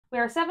We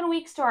are 7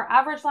 weeks to our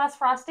average last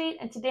frost date,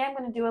 and today I'm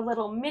going to do a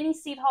little mini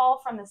seed haul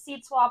from the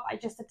seed swap I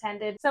just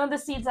attended. Some of the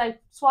seeds I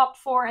swapped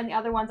for and the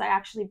other ones I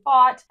actually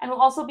bought, and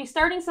we'll also be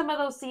starting some of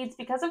those seeds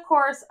because of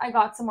course I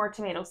got some more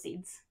tomato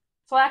seeds.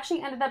 So I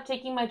actually ended up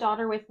taking my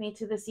daughter with me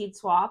to the seed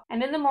swap,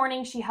 and in the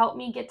morning she helped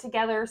me get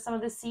together some of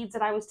the seeds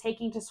that I was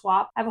taking to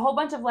swap. I have a whole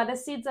bunch of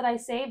lettuce seeds that I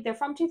saved. They're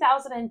from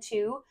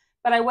 2002.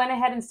 But I went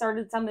ahead and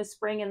started some this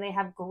spring and they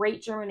have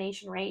great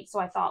germination rate.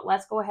 So I thought,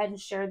 let's go ahead and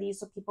share these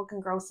so people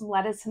can grow some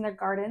lettuce in their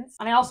gardens.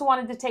 And I also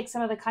wanted to take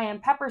some of the cayenne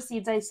pepper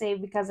seeds I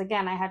saved because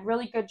again, I had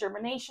really good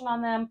germination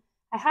on them.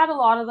 I had a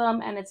lot of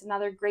them and it's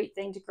another great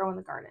thing to grow in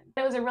the garden.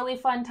 It was a really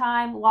fun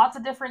time. Lots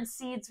of different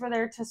seeds were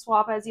there to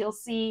swap, as you'll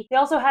see. They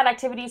also had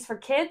activities for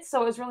kids,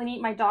 so it was really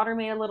neat. My daughter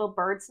made a little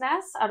bird's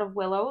nest out of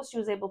willows. She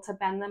was able to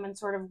bend them and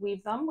sort of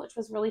weave them, which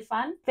was really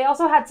fun. They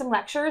also had some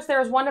lectures. There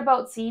was one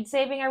about seed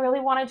saving I really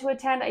wanted to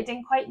attend. I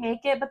didn't quite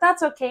make it, but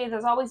that's okay.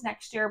 There's always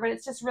next year, but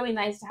it's just really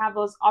nice to have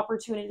those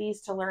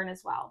opportunities to learn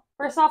as well.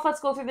 First off,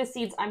 let's go through the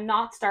seeds I'm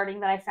not starting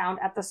that I found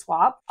at the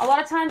swap. A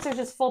lot of times there's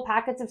just full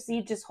packets of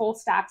seeds, just whole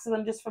stacks of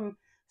them just from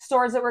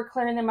stores that were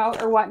clearing them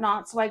out or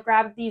whatnot. So I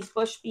grabbed these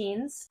bush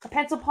beans, a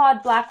pencil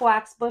pod black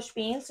wax bush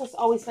beans. So it's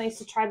always nice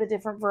to try the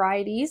different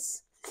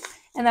varieties.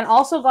 And then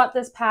also got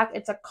this pack.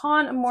 It's a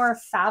Con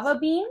fava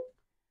bean.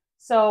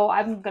 So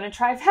I'm going to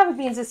try fava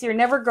beans this year,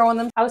 never growing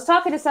them. I was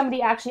talking to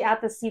somebody actually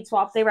at the seed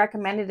swap. They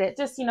recommended it.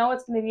 Just, you know,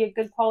 it's going to be a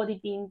good quality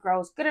bean,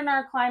 grows good in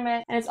our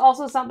climate. And it's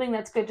also something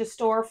that's good to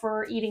store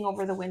for eating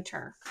over the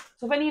winter.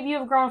 So if any of you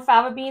have grown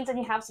fava beans and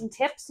you have some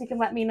tips, you can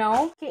let me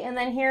know. Okay, and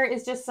then here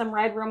is just some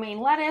red romaine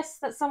lettuce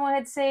that someone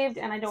had saved.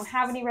 And I don't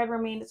have any red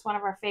romaine. It's one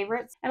of our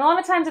favorites. And a lot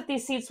of times at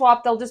these seed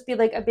swap, they'll just be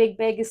like a big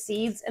bag of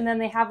seeds. And then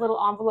they have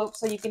little envelopes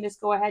so you can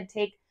just go ahead,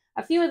 take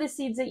a few of the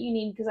seeds that you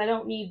need because I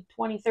don't need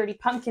 20, 30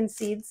 pumpkin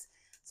seeds.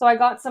 So I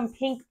got some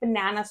pink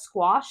banana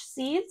squash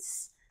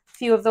seeds, a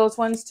few of those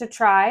ones to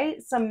try,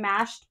 some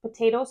mashed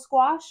potato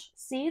squash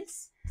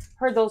seeds.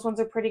 Heard those ones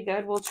are pretty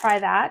good. We'll try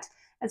that,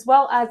 as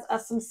well as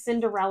some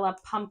Cinderella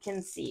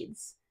pumpkin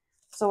seeds.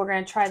 So we're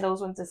going to try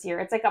those ones this year.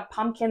 It's like a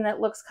pumpkin that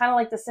looks kind of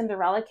like the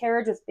Cinderella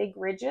carriage with big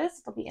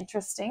ridges. It'll be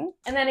interesting.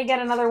 And then again,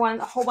 another one,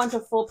 a whole bunch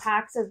of full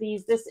packs of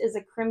these. This is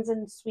a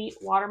crimson sweet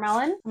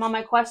watermelon. I'm on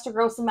my quest to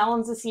grow some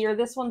melons this year.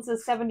 This one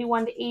says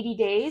 71 to 80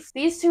 days.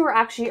 These two are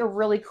actually a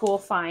really cool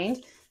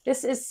find.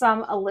 This is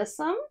some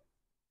alyssum,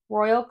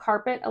 Royal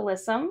Carpet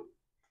alyssum.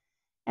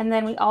 And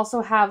then we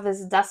also have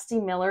this Dusty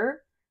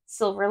Miller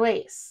silver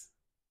lace.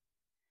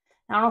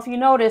 I don't know if you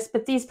noticed,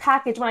 but these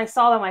packaged, when I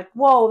saw them, I'm like,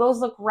 whoa, those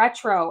look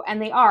retro.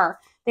 And they are.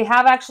 They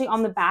have actually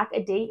on the back,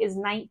 a date is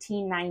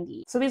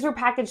 1990. So these were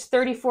packaged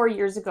 34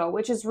 years ago,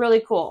 which is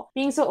really cool.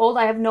 Being so old,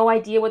 I have no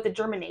idea what the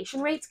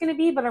germination rate's going to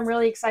be, but I'm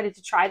really excited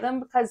to try them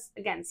because,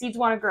 again, seeds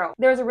want to grow.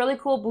 There was a really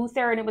cool booth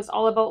there, and it was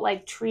all about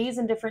like trees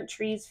and different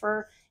trees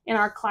for in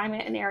our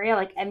climate and area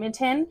like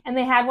Edmonton. And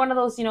they had one of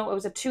those, you know, it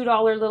was a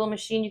 $2 little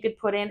machine you could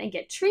put in and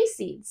get tree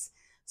seeds.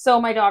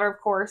 So my daughter,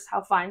 of course,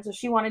 how fine. So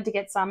she wanted to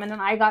get some and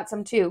then I got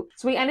some too.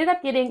 So we ended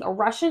up getting a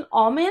Russian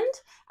almond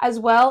as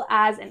well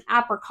as an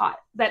apricot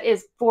that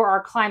is for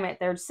our climate.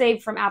 They're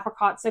saved from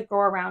apricots that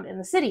grow around in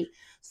the city.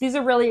 So these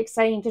are really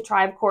exciting to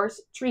try. Of course,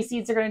 tree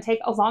seeds are going to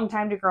take a long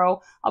time to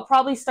grow. I'll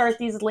probably start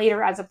these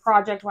later as a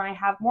project when I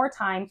have more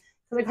time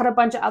because I got a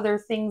bunch of other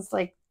things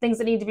like things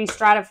that need to be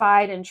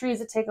stratified and trees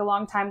that take a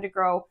long time to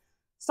grow.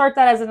 Start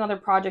that as another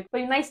project.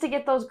 But it's nice to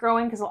get those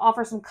growing because it'll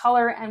offer some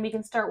color and we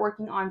can start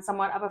working on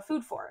somewhat of a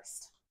food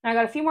forest. Now I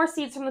got a few more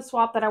seeds from the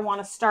swap that I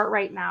want to start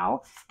right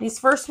now. These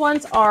first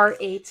ones are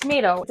a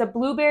tomato. It's a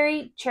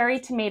blueberry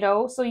cherry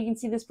tomato. So you can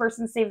see this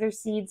person saved their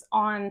seeds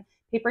on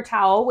paper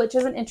towel, which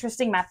is an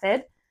interesting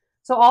method.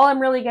 So all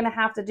I'm really going to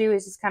have to do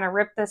is just kind of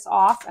rip this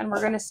off and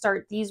we're going to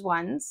start these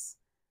ones.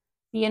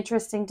 Be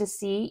interesting to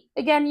see.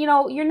 Again, you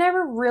know, you're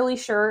never really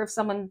sure if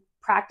someone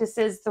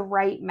practices the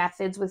right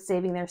methods with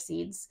saving their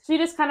seeds. So you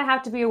just kind of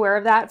have to be aware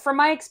of that. From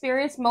my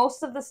experience,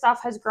 most of the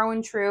stuff has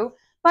grown true,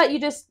 but you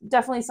just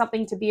definitely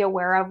something to be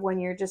aware of when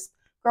you're just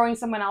growing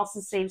someone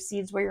else's saved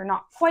seeds where you're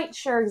not quite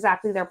sure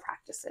exactly their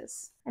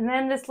practices. And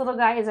then this little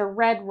guy is a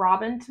red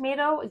robin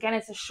tomato. Again,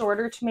 it's a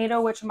shorter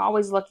tomato, which I'm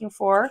always looking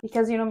for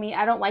because you know me,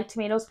 I don't like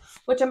tomatoes,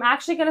 which I'm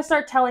actually going to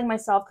start telling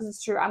myself because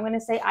it's true. I'm going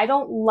to say I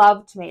don't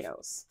love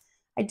tomatoes.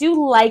 I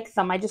do like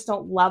them. I just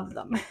don't love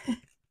them.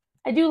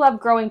 I do love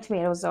growing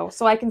tomatoes though,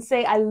 so I can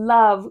say I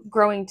love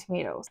growing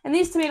tomatoes. And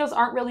these tomatoes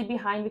aren't really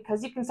behind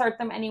because you can start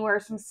them anywhere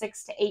from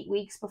 6 to 8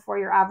 weeks before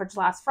your average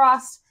last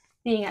frost.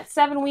 Being at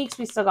 7 weeks,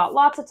 we still got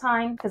lots of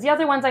time because the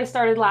other ones I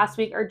started last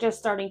week are just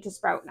starting to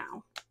sprout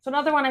now. So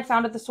another one I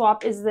found at the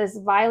swap is this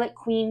Violet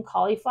Queen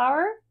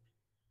cauliflower.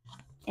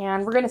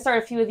 And we're going to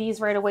start a few of these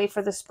right away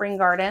for the spring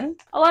garden.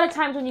 A lot of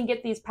times when you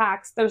get these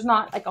packs, there's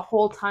not like a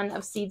whole ton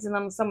of seeds in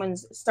them.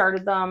 Someone's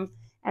started them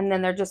and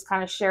then they're just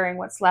kind of sharing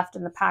what's left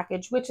in the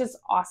package, which is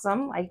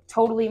awesome. I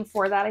totally am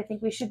for that. I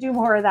think we should do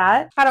more of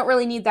that. I don't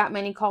really need that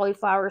many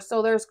cauliflowers,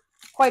 so there's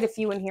quite a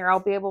few in here. I'll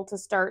be able to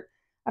start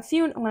a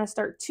few. I'm going to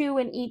start 2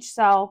 in each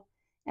cell,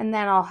 and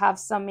then I'll have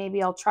some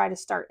maybe I'll try to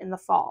start in the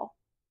fall.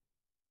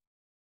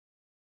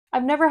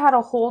 I've never had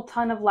a whole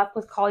ton of luck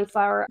with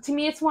cauliflower. To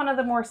me, it's one of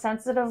the more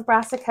sensitive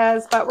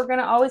brassicas, but we're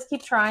gonna always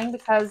keep trying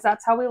because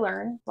that's how we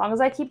learn. As long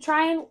as I keep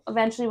trying,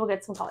 eventually we'll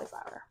get some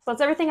cauliflower. So that's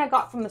everything I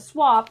got from the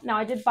swap. Now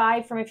I did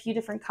buy from a few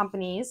different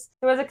companies.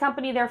 There was a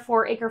company there,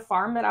 4 Acre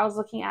Farm, that I was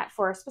looking at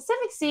for a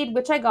specific seed,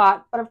 which I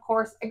got, but of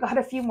course I got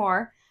a few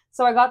more.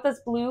 So I got this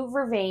blue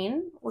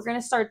vervain. We're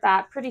gonna start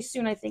that pretty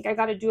soon, I think. I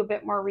gotta do a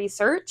bit more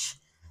research.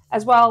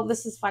 As well,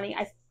 this is funny.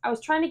 I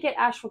was trying to get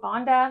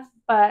ashwagandha,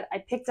 but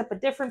I picked up a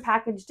different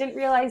package, didn't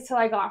realize till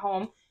I got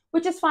home,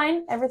 which is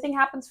fine. Everything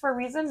happens for a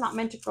reason, not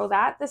meant to grow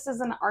that. This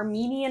is an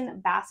Armenian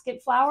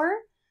basket flower.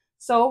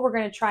 So we're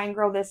going to try and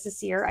grow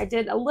this year. I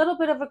did a little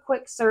bit of a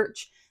quick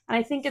search, and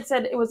I think it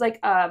said it was like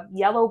a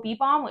yellow bee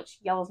balm, which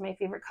yellow is my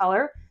favorite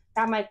color.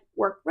 That might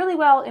work really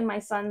well in my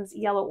son's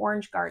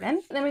yellow-orange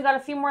garden. And then we got a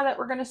few more that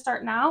we're going to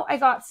start now. I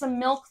got some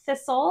milk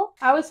thistle.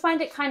 I always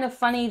find it kind of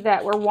funny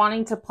that we're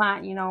wanting to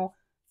plant,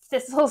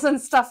 thistles and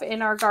stuff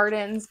in our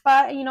gardens,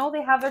 but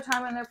they have their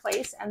time and their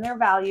place and their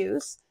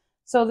values.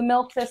 So the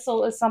milk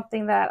thistle is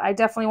something that I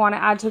definitely want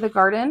to add to the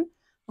garden.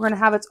 We're going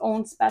to have its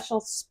own special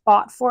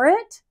spot for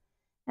it.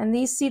 And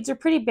these seeds are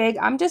pretty big.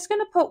 I'm just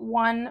going to put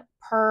 1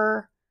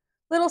 per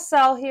little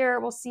cell here.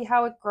 We'll see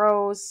how it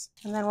grows.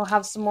 And then we'll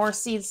have some more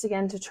seeds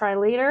again to try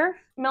later.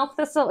 Milk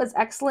thistle is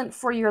excellent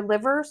for your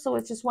liver. So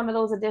it's just one of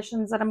those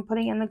additions that I'm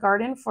putting in the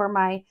garden for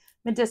my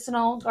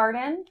medicinal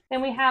garden.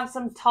 Then we have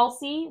some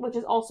Tulsi, which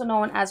is also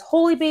known as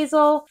holy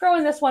basil.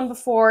 Growing this one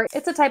before.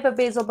 It's a type of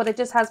basil, but it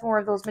just has more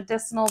of those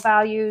medicinal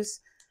values.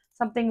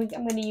 Something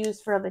I'm going to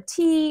use for the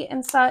tea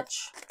and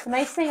such. The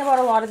nice thing about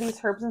a lot of these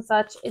herbs and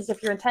such is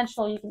if you're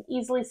intentional, you can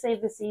easily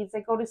save the seeds.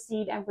 They go to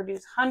seed and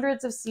produce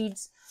hundreds of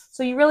seeds.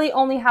 So you really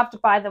only have to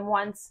buy them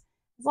once,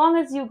 as long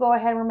as you go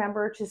ahead and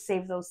remember to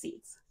save those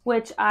seeds,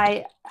 which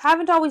I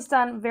haven't always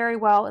done very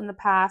well in the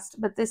past,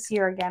 but this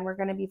year, again, we're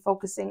going to be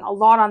focusing a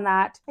lot on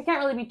that. I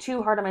can't really be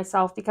too hard on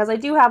myself because I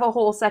do have a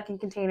whole second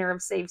container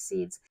of saved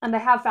seeds, and I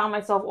have found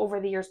myself over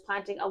the years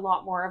planting a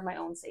lot more of my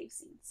own saved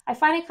seeds. I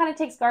find it kind of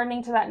takes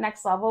gardening to that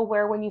next level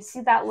where when you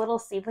see that little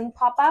seedling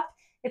pop up,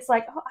 it's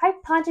like, oh, I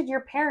planted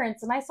your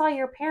parents and I saw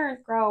your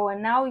parent grow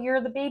and now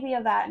you're the baby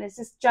of that, and it's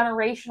just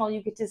generational.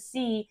 You get to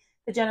see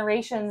the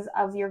generations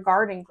of your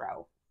garden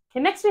grow.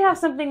 Okay, next we have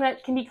something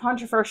that can be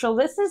controversial.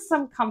 This is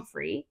some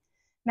comfrey.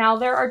 Now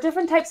there are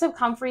different types of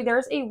comfrey.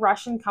 There's a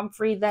Russian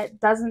comfrey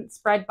that doesn't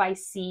spread by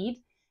seed.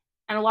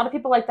 And a lot of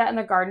people like that in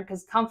their garden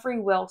because comfrey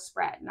will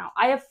spread. Now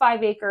I have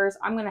 5 acres.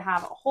 I'm going to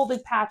have a whole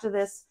big patch of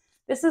this.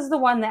 This is the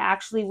one that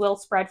actually will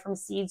spread from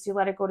seeds. You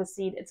let it go to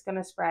seed, it's going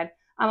to spread.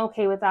 I'm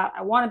okay with that.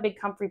 I want a big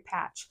comfrey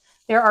patch.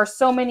 There are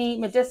so many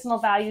medicinal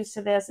values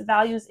to this,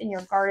 values in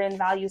your garden,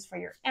 values for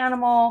your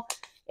animal.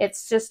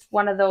 It's just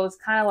one of those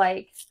kind of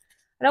like,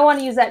 I don't want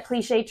to use that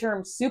cliche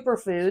term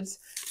superfoods,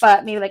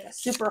 but maybe like a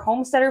super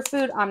homesteader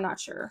food. I'm not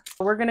sure.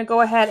 We're going to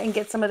go ahead and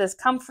get some of this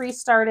comfrey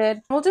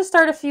started. We'll just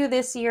start a few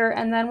this year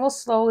and then we'll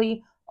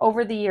slowly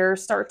over the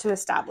years start to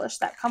establish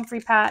that comfrey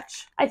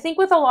patch. I think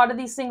with a lot of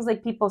these things,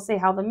 like people say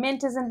how the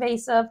mint is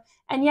invasive,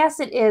 and yes,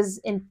 it is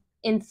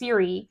in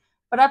theory,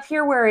 but up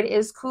here where it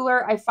is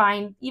cooler, I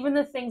find even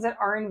the things that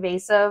are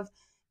invasive,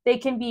 they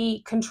can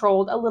be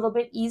controlled a little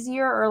bit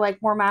easier or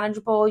like more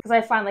manageable. Because I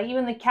find like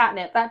even the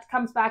catnip, that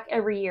comes back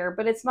every year,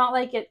 but it's not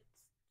like it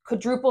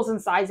quadruples in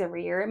size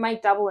every year. It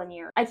might double in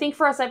year. I think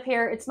for us up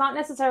here, it's not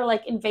necessarily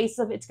like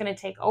invasive, it's going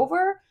to take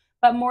over,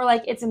 but more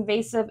like it's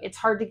invasive, it's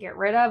hard to get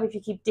rid of. If you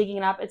keep digging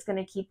it up, it's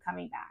going to keep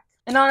coming back.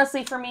 And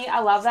honestly, for me, I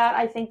love that.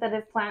 I think that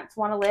if plants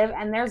want to live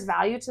and there's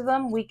value to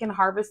them, we can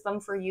harvest them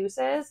for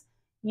uses.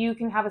 You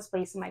can have a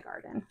space in my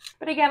garden.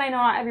 But again, I know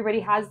not everybody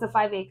has the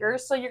 5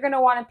 acres, so you're going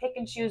to want to pick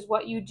and choose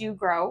what you do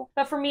grow.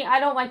 But for me, I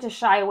don't like to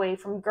shy away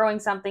from growing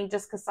something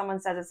just because someone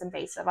says it's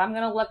invasive. I'm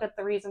going to look at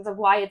the reasons of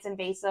why it's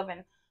invasive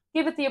and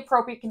give it the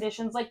appropriate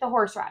conditions, like the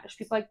horseradish.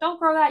 People are like, don't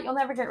grow that, you'll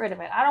never get rid of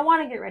it. I don't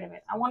want to get rid of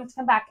it. I want it to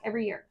come back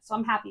every year, so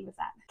I'm happy with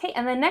that. Okay,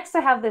 and then next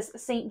I have this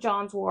St.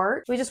 John's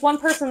wort. We just one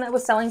person that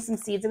was selling some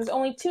seeds. It was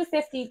only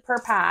 $2.50 per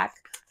pack,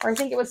 or I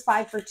think it was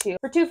 5 for 2.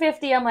 For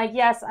 $2.50, I'm like,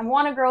 yes, I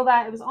want to grow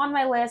that. It was on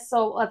my list,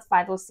 so let's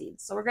buy those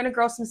seeds. So we're going to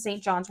grow some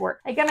St. John's wort.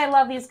 Again, I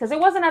love these because it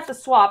wasn't at the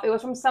swap. It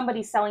was from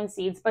somebody selling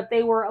seeds, but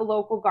they were a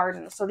local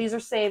garden. So these are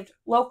saved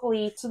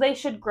locally, so they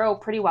should grow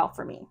pretty well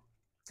for me,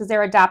 because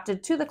they're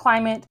adapted to the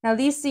climate. Now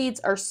these seeds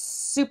are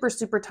super,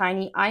 super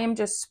tiny. I am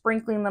just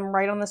sprinkling them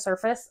right on the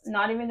surface,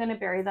 not even going to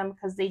bury them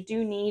because they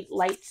do need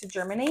light to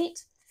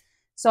germinate.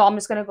 So I'm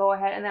just going to go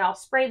ahead and then I'll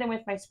spray them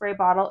with my spray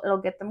bottle. It'll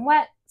get them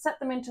wet, set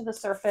them into the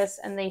surface,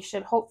 and they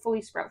should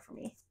hopefully sprout for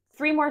me.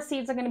 3 more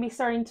seeds are going to be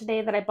starting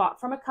today that I bought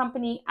from a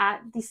company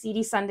at the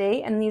Seedy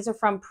Sunday, and these are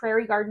from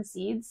Prairie Garden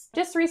Seeds.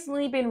 Just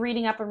recently been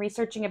reading up and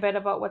researching a bit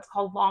about what's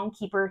called long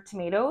keeper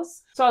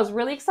tomatoes. So I was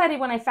really excited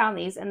when I found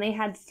these, and they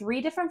had 3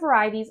 different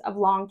varieties of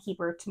long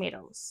keeper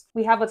tomatoes.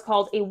 We have what's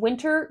called a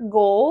winter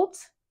gold,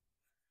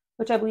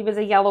 which I believe is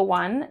a yellow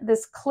one.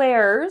 This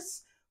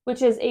Claire's,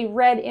 which is a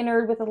red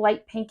innard with a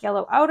light pink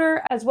yellow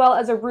outer, as well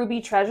as a ruby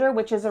treasure,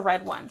 which is a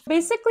red one.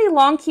 Basically,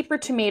 long keeper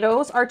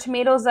tomatoes are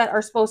tomatoes that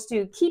are supposed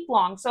to keep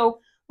long. So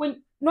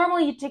when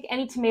normally you take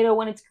any tomato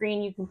when it's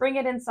green, you can bring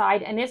it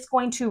inside and it's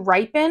going to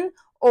ripen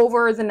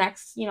over the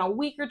next,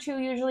 week or two.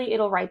 Usually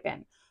it'll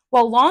ripen.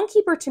 Well, long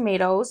keeper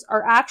tomatoes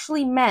are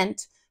actually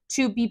meant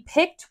to be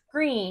picked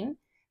green.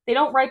 They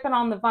don't ripen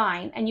on the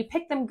vine, and you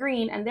pick them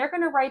green and they're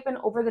going to ripen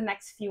over the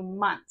next few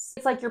months.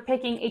 It's like you're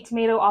picking a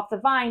tomato off the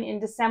vine in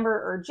December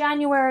or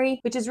January,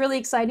 which is really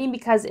exciting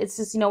because it's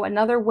just,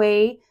 another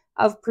way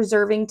of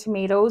preserving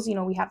tomatoes.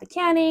 We have the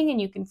canning and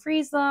you can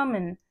freeze them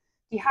and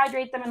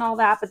dehydrate them and all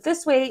that, but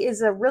this way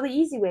is a really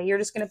easy way. You're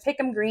just going to pick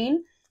them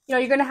green.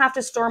 You're going to have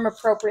to store them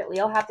appropriately.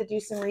 I'll have to do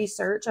some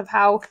research of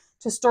how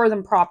to store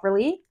them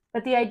properly.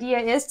 But the idea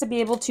is to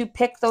be able to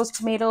pick those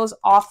tomatoes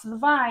off the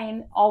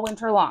vine all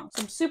winter long.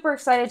 So I'm super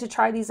excited to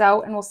try these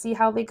out and we'll see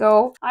how they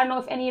go. I don't know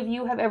if any of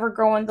you have ever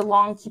grown the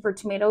long keeper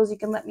tomatoes. You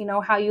can let me know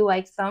how you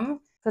like them.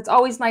 It's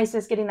always nice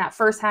just getting that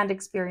firsthand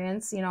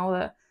experience.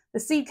 The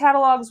seed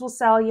catalogs will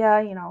sell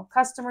you,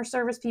 customer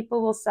service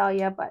people will sell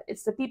you, but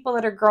it's the people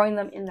that are growing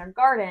them in their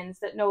gardens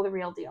that know the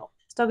real deal.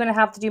 Still going to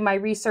have to do my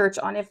research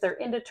on if they're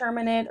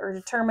indeterminate or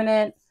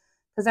determinate,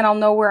 because then I'll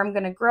know where I'm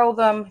going to grow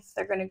them, if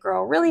they're going to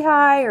grow really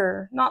high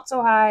or not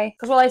so high.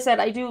 Because, I said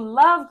I do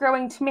love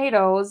growing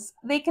tomatoes.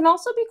 They can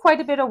also be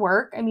quite a bit of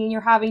work. I mean, you're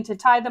having to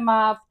tie them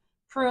up,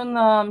 prune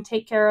them,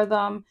 take care of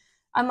them.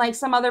 Unlike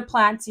some other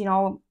plants,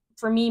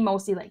 for me,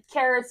 mostly like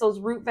carrots,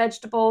 those root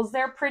vegetables,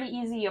 they're pretty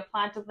easy. You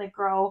plant them, they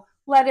grow.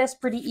 Lettuce,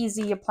 pretty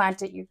easy. You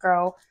plant it, you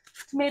grow.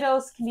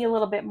 Tomatoes can be a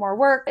little bit more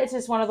work. It's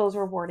just one of those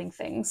rewarding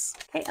things.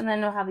 Okay, and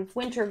then I'll have these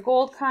winter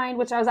gold kind,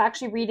 which I was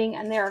actually reading,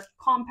 and they're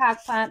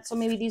compact plants, so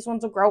maybe these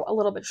ones will grow a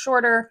little bit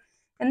shorter.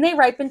 And they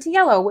ripen to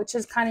yellow, which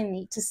is kind of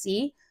neat to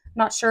see.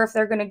 Not sure if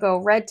they're going to go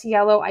red to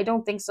yellow. I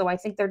don't think so. I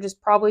think they're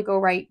just probably go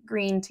right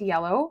green to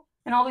yellow.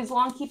 And all these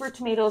long keeper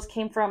tomatoes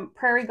came from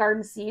Prairie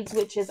Garden Seeds,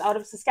 which is out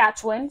of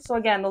Saskatchewan. So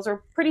again, those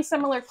are pretty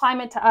similar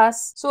climate to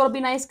us. So it'll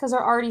be nice because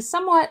they're already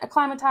somewhat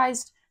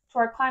acclimatized to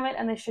our climate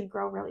and they should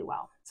grow really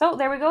well. So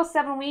there we go,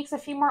 7 weeks, a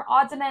few more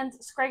odds and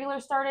ends. Scraggler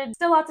started.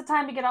 Still lots of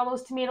time to get all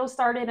those tomatoes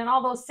started and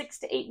all those 6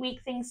 to 8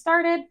 week things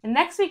started. And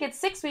next week at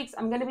 6 weeks,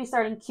 I'm going to be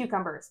starting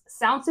cucumbers.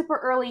 Sounds super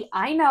early,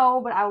 I know,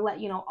 but I'll let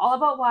you know all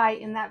about why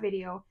in that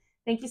video.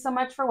 Thank you so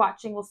much for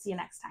watching. We'll see you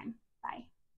next time.